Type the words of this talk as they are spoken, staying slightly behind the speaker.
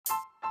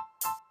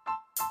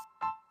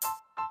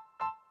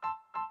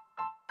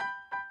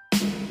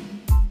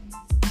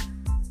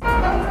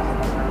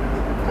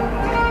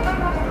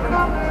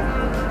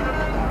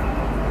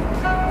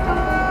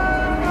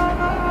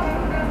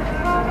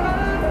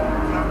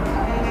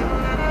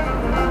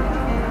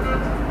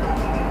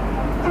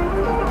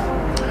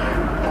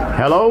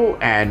Hello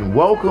and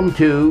welcome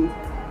to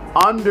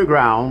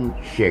Underground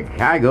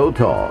Chicago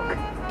Talk.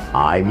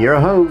 I'm your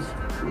host,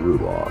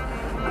 Rudolph.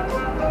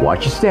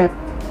 Watch your step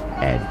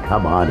and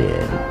come on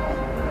in.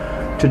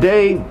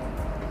 Today,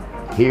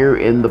 here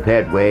in the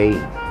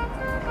Petway,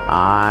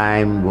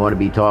 I'm going to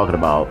be talking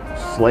about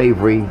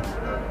slavery,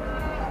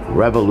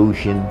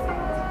 revolution,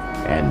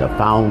 and the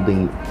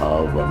founding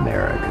of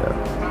America.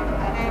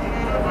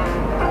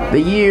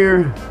 The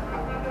year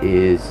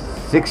is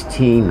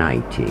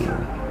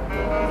 1619.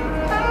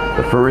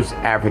 The first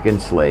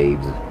African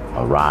slaves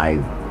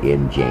arrived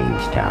in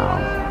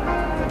Jamestown.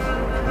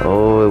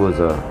 Oh, it was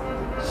a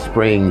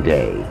spring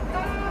day.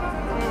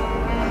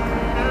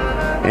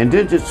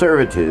 Indentured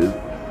servitude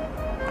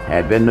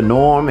had been the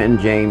norm in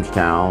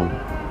Jamestown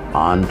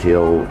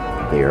until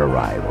their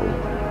arrival.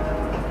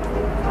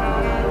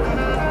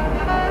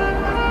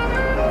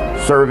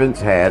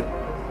 Servants had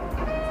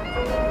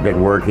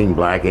been working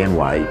black and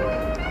white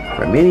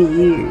for many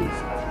years.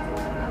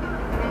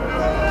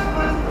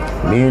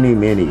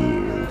 Many years.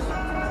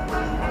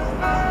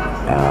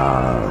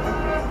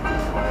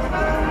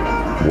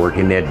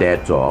 Working their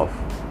debts off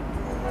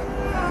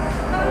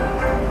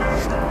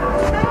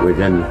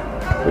within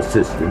the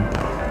system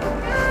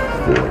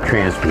for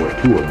transport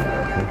to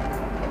America,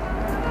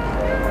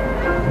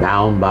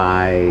 bound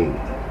by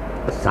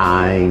a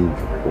signed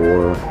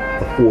or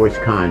a forced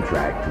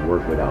contract to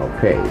work without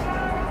pay.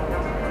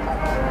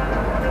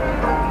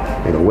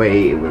 In a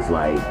way, it was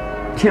like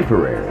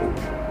temporary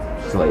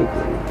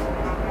slavery.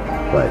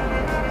 But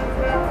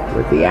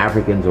with the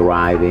Africans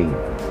arriving,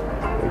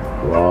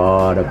 it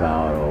brought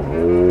about a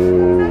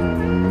whole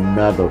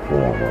nother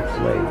form of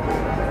slavery in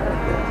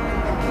America.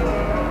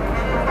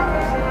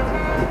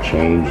 It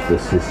changed the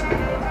system.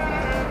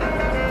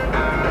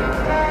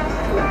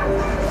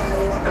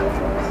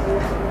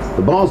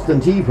 The Boston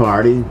Tea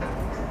Party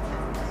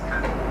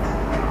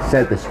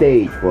set the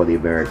stage for the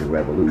American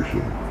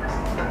Revolution.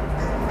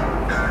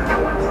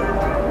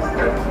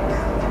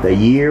 The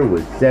year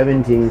was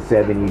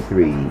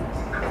 1773.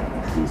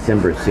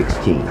 December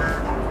 16th.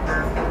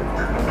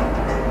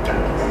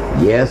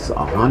 Yes,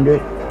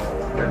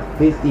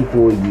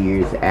 154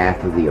 years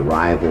after the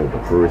arrival of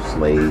the first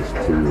slaves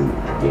to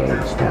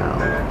Jamestown.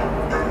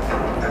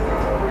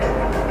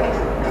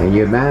 Can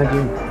you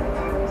imagine?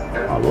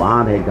 A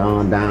lot had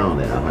gone down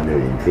in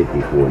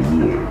 154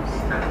 years.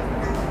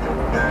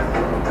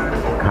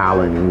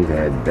 Colonies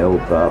had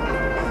built up,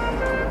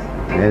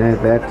 and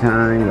at that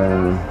time,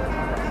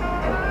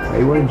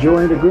 they were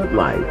enjoying a good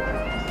life.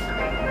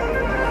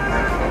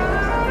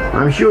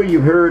 I'm sure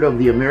you've heard of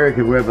the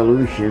American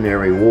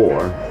Revolutionary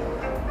War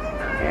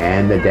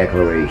and the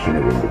Declaration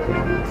of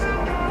Independence,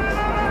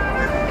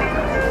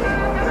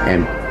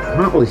 and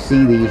probably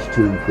see these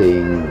two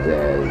things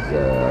as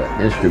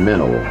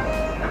instrumental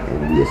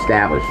in the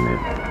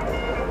establishment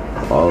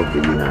of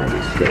the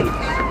United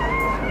States.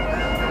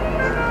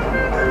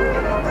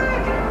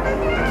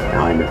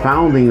 Now, in the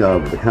founding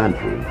of the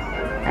country,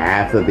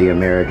 after the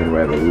American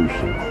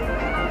Revolution,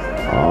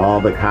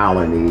 all the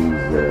colonies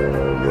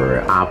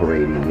were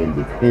operating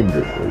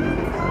independently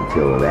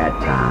until that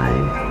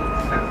time,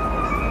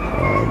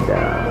 and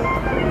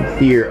in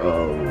fear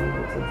of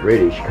the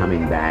British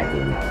coming back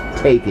and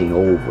taking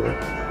over,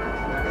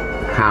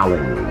 the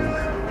colonies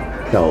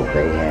felt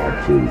they had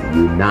to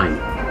unite.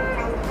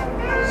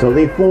 So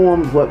they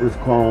formed what was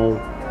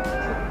called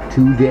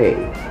today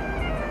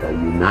the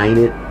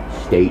United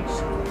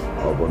States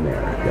of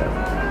America.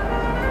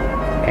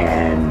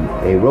 And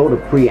they wrote a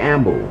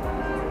preamble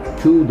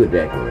to the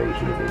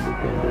Declaration of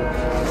Independence.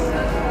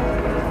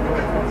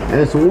 And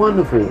it's a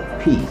wonderful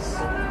piece,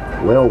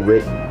 well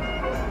written.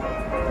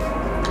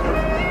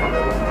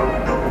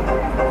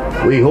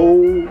 We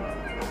hold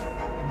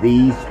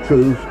these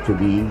truths to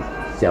be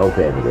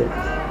self-evident,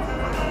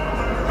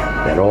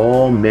 that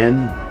all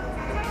men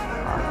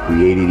are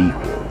created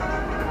equal,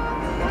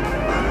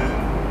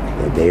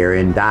 that they are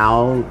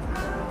endowed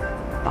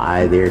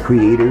by their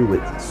Creator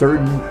with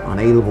certain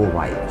unalienable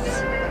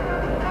rights,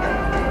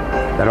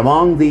 that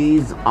among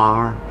these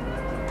are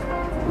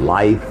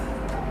life,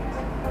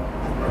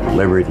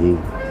 liberty,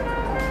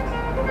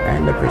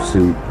 and the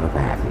pursuit of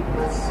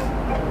happiness.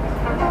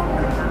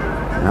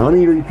 Now let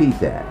me repeat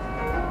that.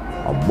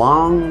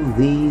 Among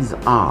these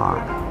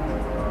are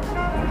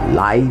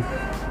life,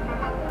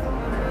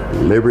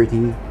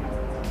 liberty,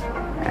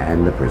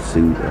 and the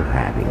pursuit of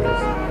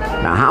happiness.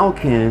 Now how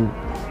can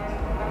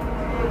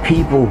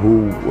people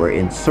who were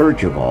in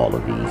search of all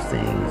of these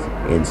things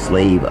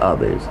enslave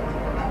others?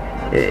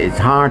 It's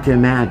hard to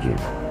imagine,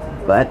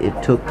 but it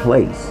took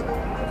place.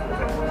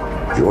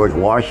 George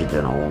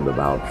Washington owned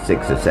about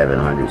 600 or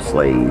 700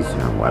 slaves,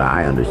 from what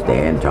I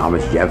understand.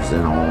 Thomas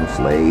Jefferson owned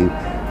slaves.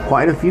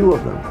 Quite a few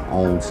of them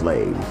owned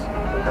slaves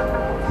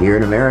here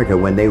in America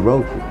when they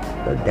wrote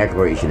the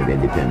Declaration of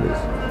Independence.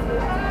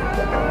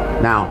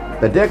 Now,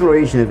 the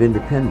Declaration of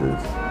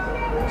Independence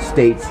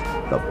states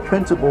the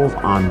principles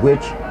on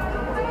which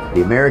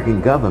the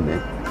American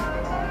government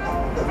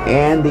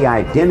and the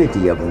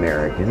identity of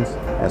Americans,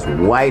 as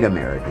white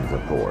Americans,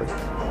 of course,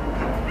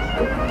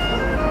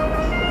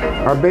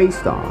 are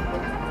based on.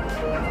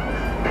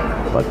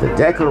 But the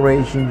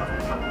Declaration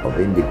of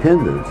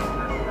Independence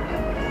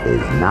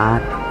is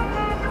not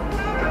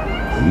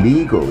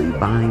legally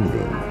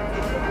binding.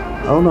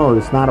 Oh no,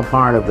 it's not a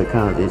part of the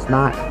Constitution. It's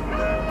not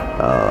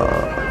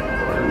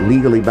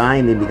legally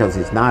binding because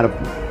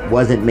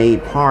wasn't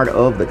made part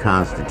of the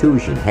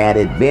Constitution. Had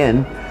it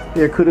been,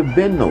 there could have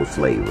been no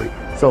slavery.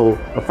 So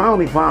the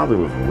Founding Fathers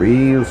was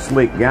real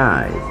slick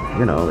guys.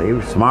 You know, they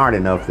were smart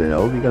enough to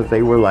know because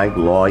they were like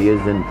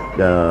lawyers and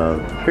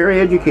very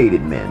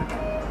educated men.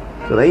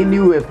 So they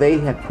knew if they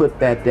had put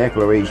that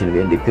Declaration of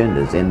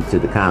Independence into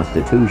the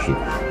Constitution,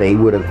 they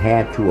would have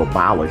had to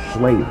abolish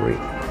slavery.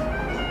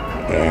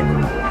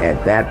 And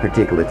at that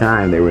particular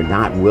time, they were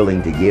not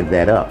willing to give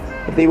that up.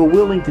 But they were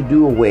willing to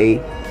do away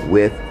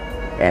with,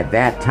 at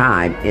that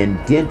time,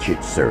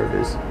 indentured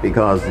service,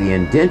 because the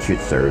indentured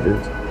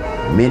servants,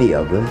 many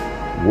of them,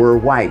 were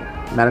white.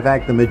 Matter of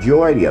fact, the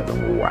majority of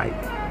them were white.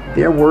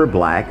 There were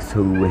blacks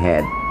who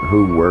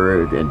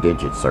were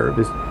indentured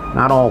service.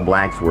 Not all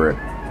blacks were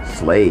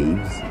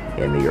slaves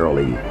in the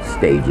early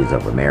stages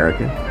of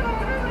America.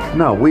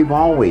 No, we've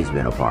always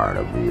been a part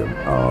of the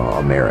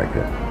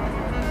America.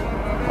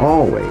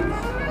 Always.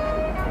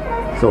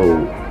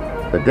 So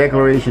the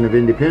Declaration of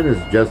Independence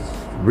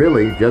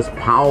really just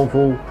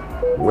powerful,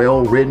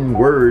 well-written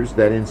words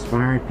that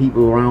inspired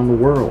people around the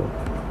world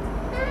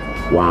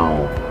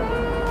while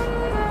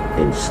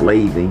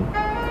enslaving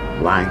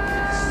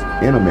blacks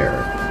in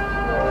America.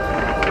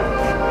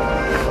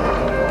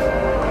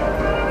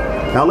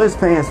 Now let's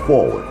fast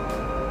forward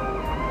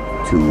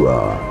to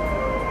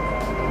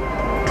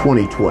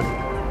 2020.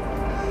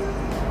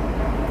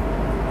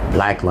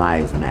 Black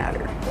Lives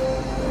Matter.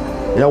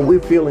 You know, we're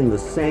feeling the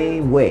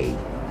same way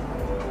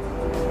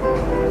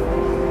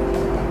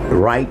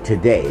right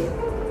today.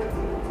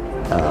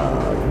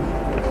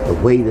 The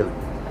way that,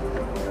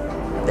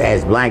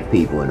 as black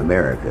people in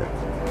America,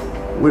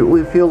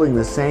 we're feeling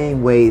the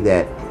same way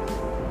that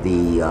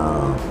the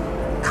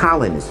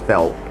colonists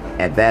felt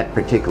at that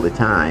particular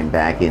time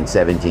back in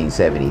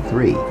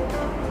 1773.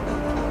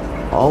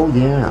 Oh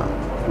yeah,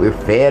 we're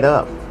fed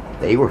up.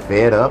 They were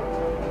fed up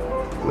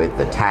with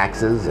the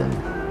taxes and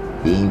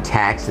being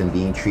taxed and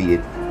being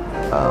treated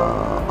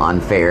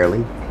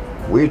unfairly.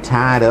 We're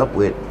tired of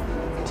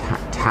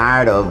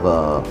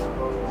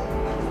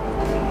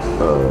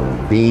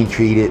being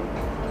treated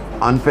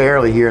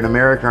unfairly here in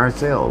America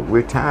ourselves.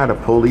 We're tired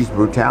of police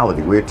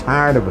brutality. We're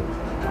tired of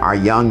our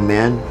young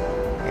men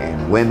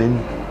and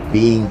women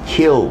being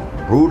killed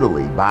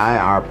brutally by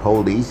our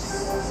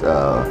police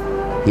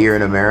here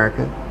in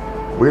America.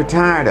 We're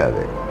tired of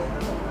it.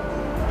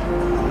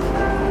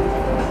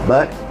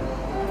 But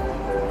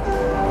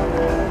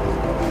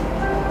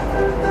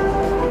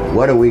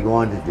what are we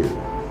going to do?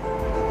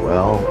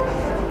 Well,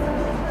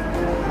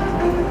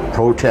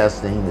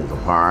 protesting is a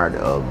part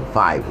of the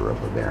fiber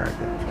of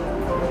America.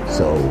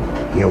 So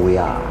here we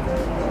are,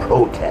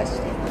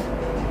 protesting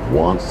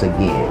once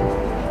again,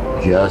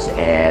 just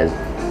as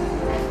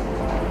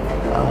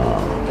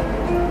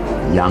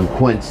young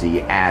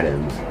Quincy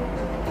Adams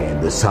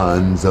and the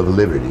Sons of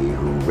Liberty,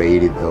 who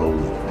raided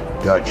those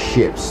Dutch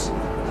ships,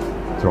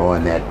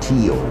 throwing that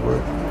tea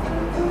over,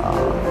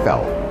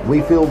 felt.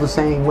 We feel the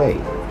same way.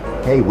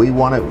 Hey, we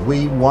want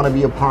to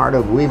be a part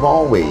of. We've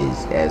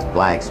always, as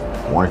blacks,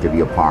 wanted to be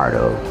a part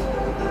of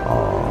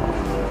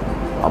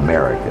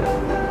America.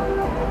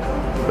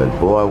 But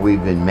boy,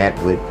 we've been met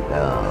with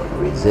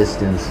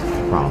resistance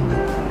from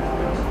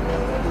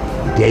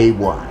day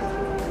one.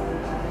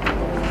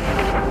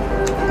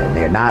 And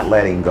they're not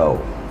letting go.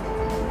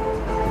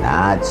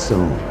 Not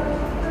soon.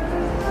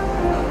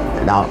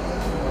 Now,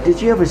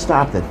 did you ever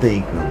stop to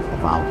think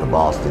about the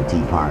Boston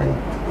Tea Party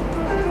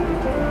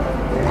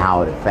and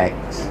how it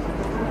affects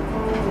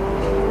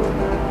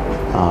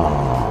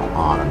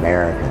on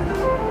America?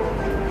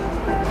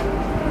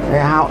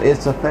 And how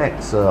its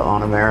effects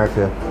on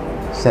America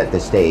set the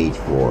stage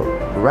for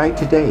right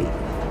today,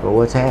 for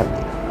what's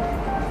happening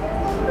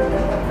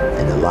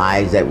and the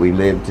lives that we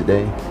live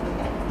today.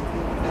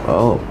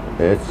 Oh,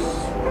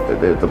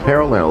 the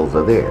parallels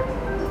are there.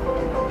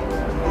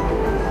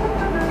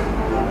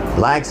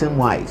 Blacks and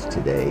whites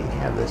today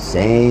have the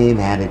same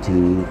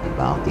attitude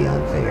about the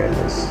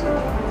unfairness.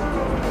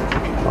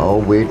 Oh,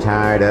 we're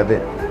tired of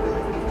it.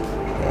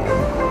 And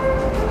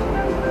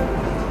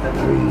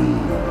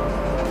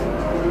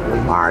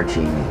we're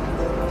marching,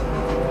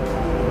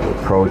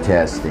 we're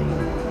protesting.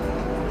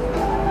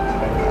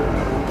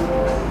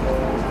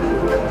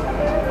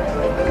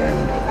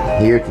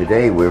 And here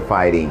today we're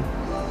fighting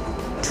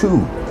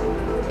two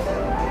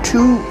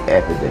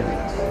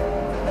epidemics,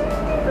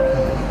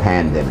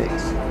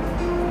 pandemics.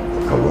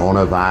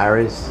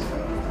 Coronavirus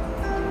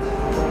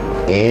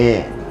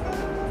and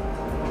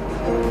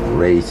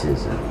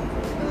racism,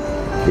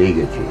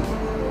 bigotry,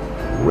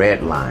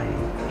 redlining,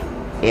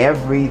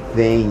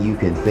 everything you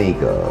can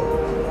think of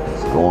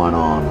is going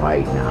on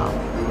right now.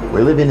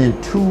 We're living in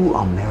two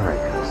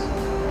Americas.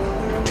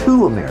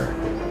 Two Americas.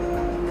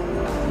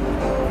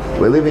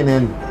 We're living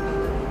in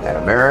an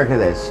America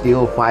that's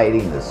still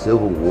fighting the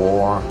Civil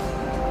War,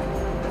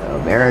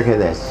 America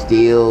that's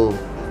still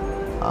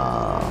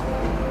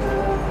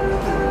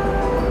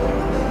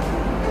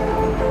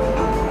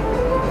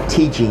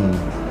teaching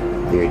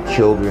their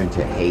children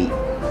to hate.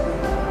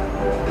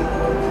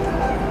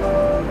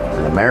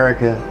 An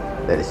America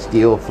that is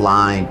still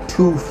flying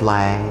two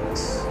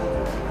flags.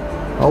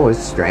 Oh,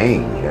 it's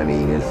strange. I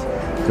mean, it's,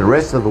 to the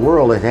rest of the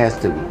world, it has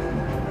to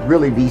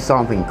really be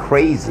something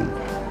crazy.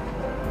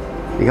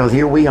 Because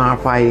here we are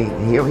fighting,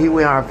 here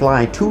we are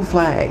flying two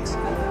flags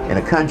in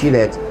a country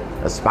that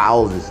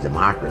espouses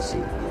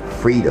democracy,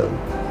 freedom,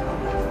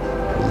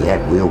 yet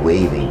we're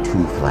waving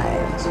two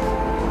flags.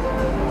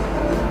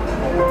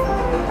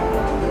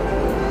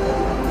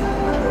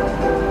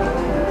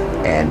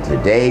 And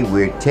today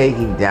we're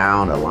taking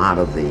down a lot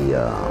of the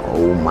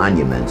old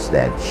monuments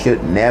that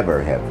should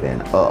never have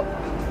been up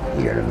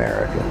here in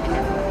America.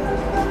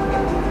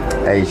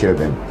 They should have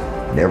been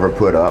never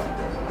put up.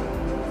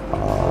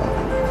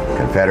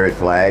 Confederate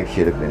flag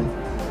should have been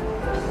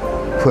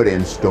put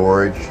in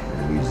storage in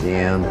a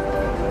museum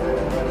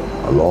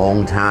a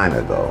long time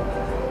ago.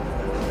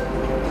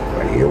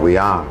 But here we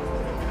are,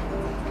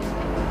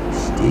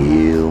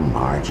 still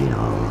marching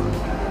on,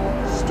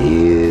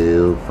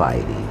 still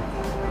fighting.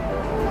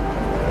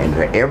 And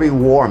for every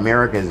war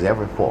America has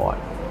ever fought,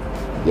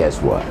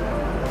 guess what?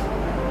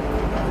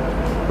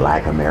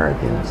 Black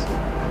Americans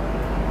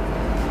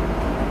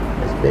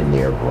has been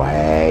there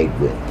right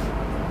with.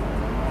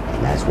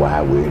 And that's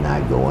why we're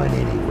not going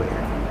anywhere.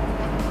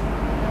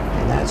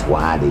 And that's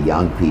why the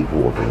young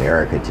people of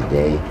America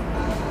today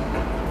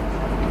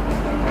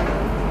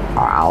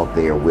are out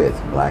there with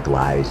Black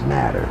Lives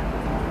Matter,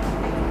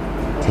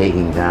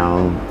 taking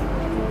down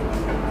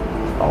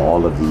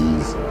all of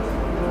these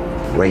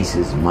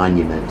racist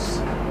monuments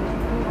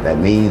that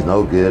means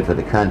no good for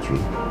the country.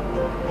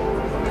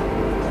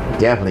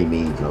 Definitely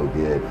means no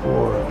good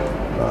for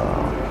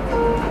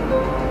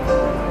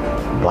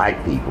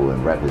black people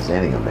in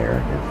representing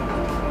America.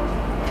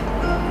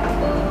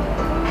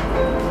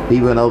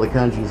 People in other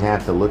countries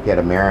have to look at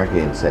America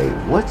and say,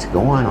 what's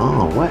going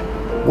on?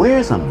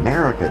 Where's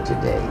America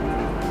today?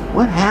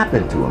 What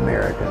happened to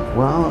America?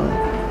 Well,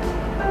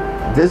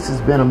 this has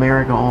been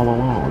America all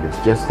along. It's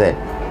just that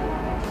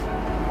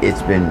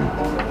it's been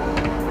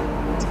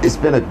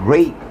a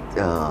great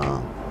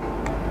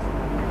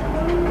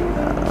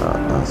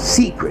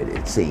secret,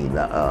 it seems,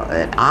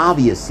 an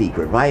obvious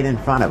secret right in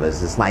front of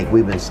us. It's like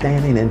we've been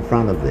standing in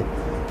front of the,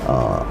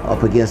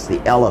 up against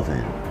the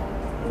elephant.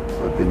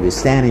 We've been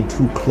standing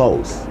too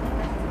close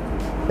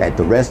that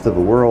the rest of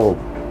the world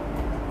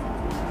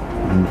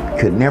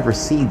could never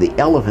see the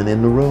elephant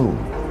in the room.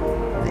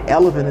 The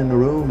elephant in the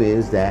room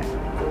is that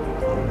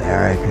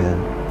America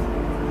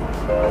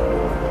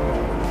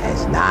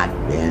has not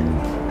been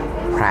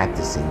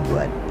practicing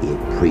what it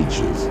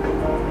preaches.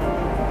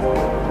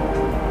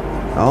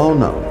 Oh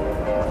no.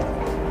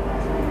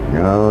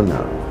 No,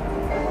 no.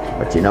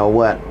 But you know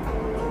what?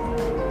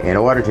 In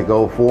order to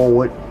go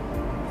forward,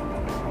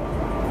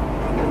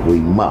 we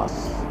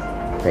must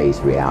face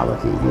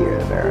reality here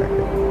in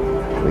America.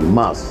 We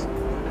must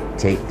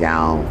take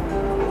down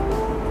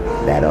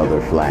that other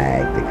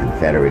flag, the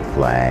Confederate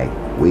flag.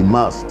 We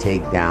must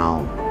take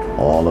down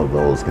all of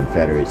those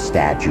Confederate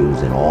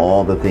statues and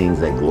all the things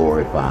that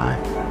glorify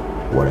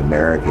what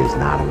America is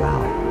not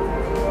about.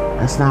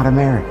 That's not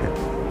America.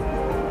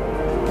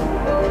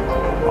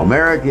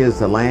 America is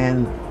the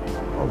land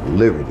of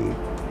liberty,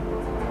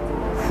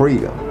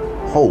 freedom,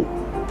 hope,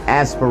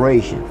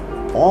 aspiration.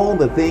 All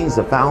the things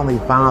the founding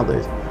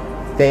fathers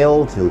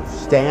failed to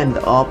stand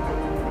up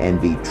and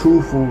be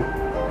truthful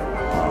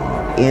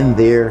in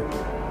their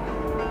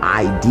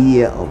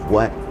idea of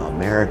what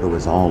America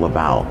was all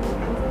about.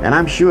 And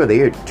I'm sure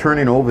they're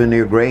turning over in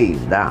their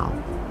graves now,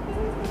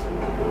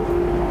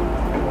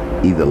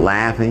 either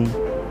laughing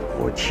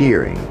or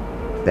cheering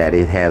that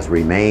it has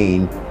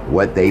remained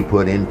what they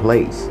put in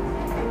place.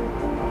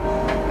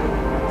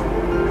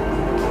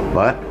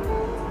 But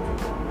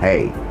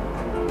hey,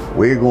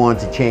 we're going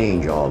to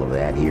change all of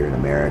that here in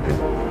America,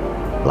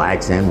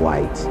 blacks and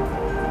whites.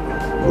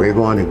 We're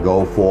going to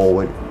go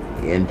forward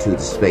into the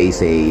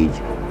space age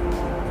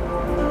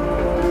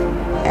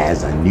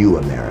as a new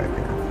America.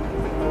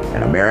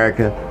 An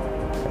America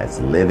that's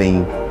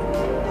living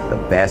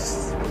the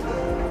best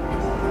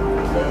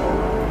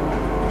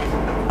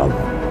of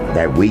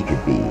that we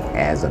could be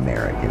as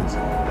Americans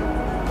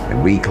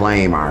and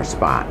reclaim our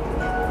spot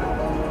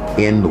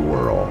in the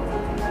world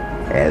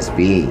as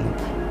being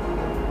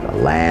the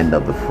land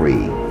of the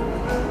free,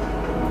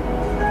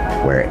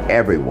 where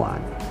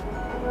everyone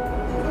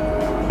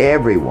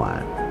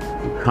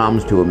who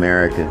comes to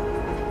America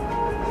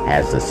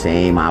has the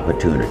same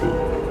opportunity.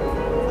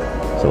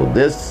 So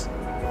this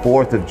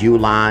 4th of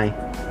July,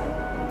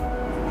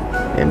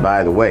 and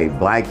by the way,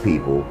 black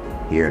people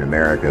here in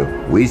America,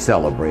 we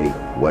celebrate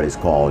what is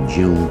called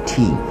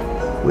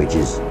Juneteenth, which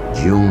is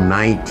June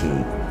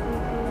 19th.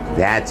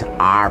 That's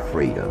our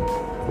freedom,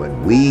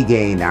 when we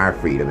gained our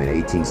freedom in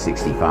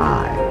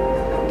 1865.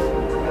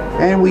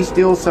 And we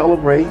still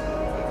celebrate,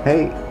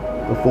 hey,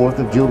 the 4th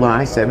of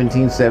July,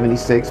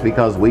 1776,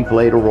 because we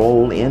played a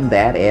role in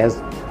that as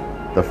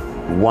the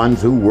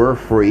ones who were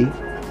free.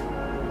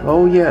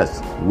 Oh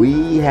yes,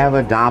 we have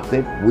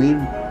adopted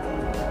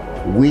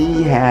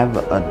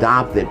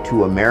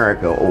to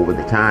America over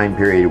the time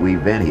period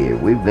we've been here.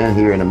 We've been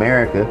here in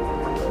America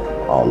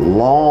a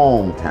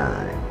long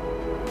time,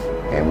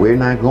 and we're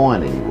not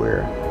going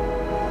anywhere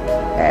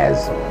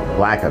as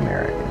Black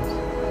Americans.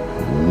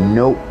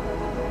 Nope,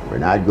 we're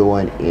not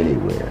going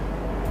anywhere.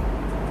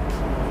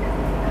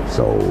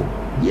 So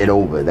get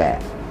over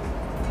that.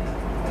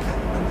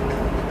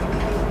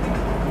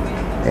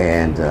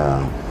 And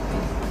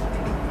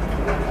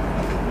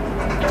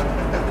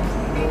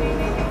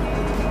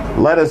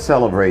let us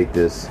celebrate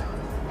this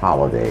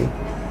holiday,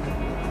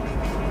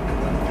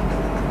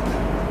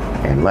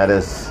 and let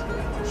us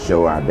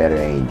show our better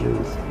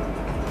angels,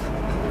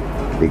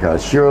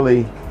 because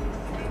surely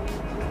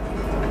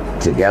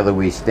together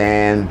we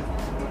stand,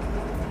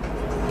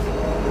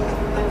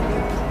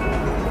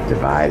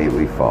 divided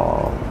we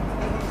fall.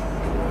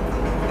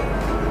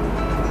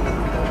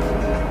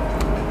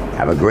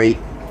 Have a great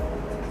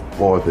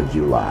 4th of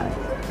July.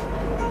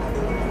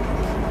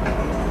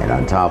 And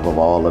on top of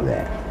all of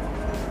that,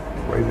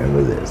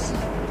 remember this: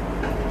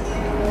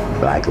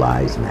 Black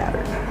Lives Matter.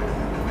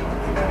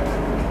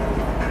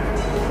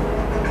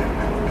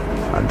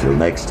 Until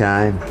next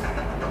time,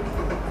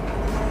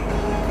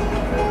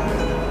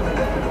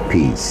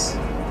 peace.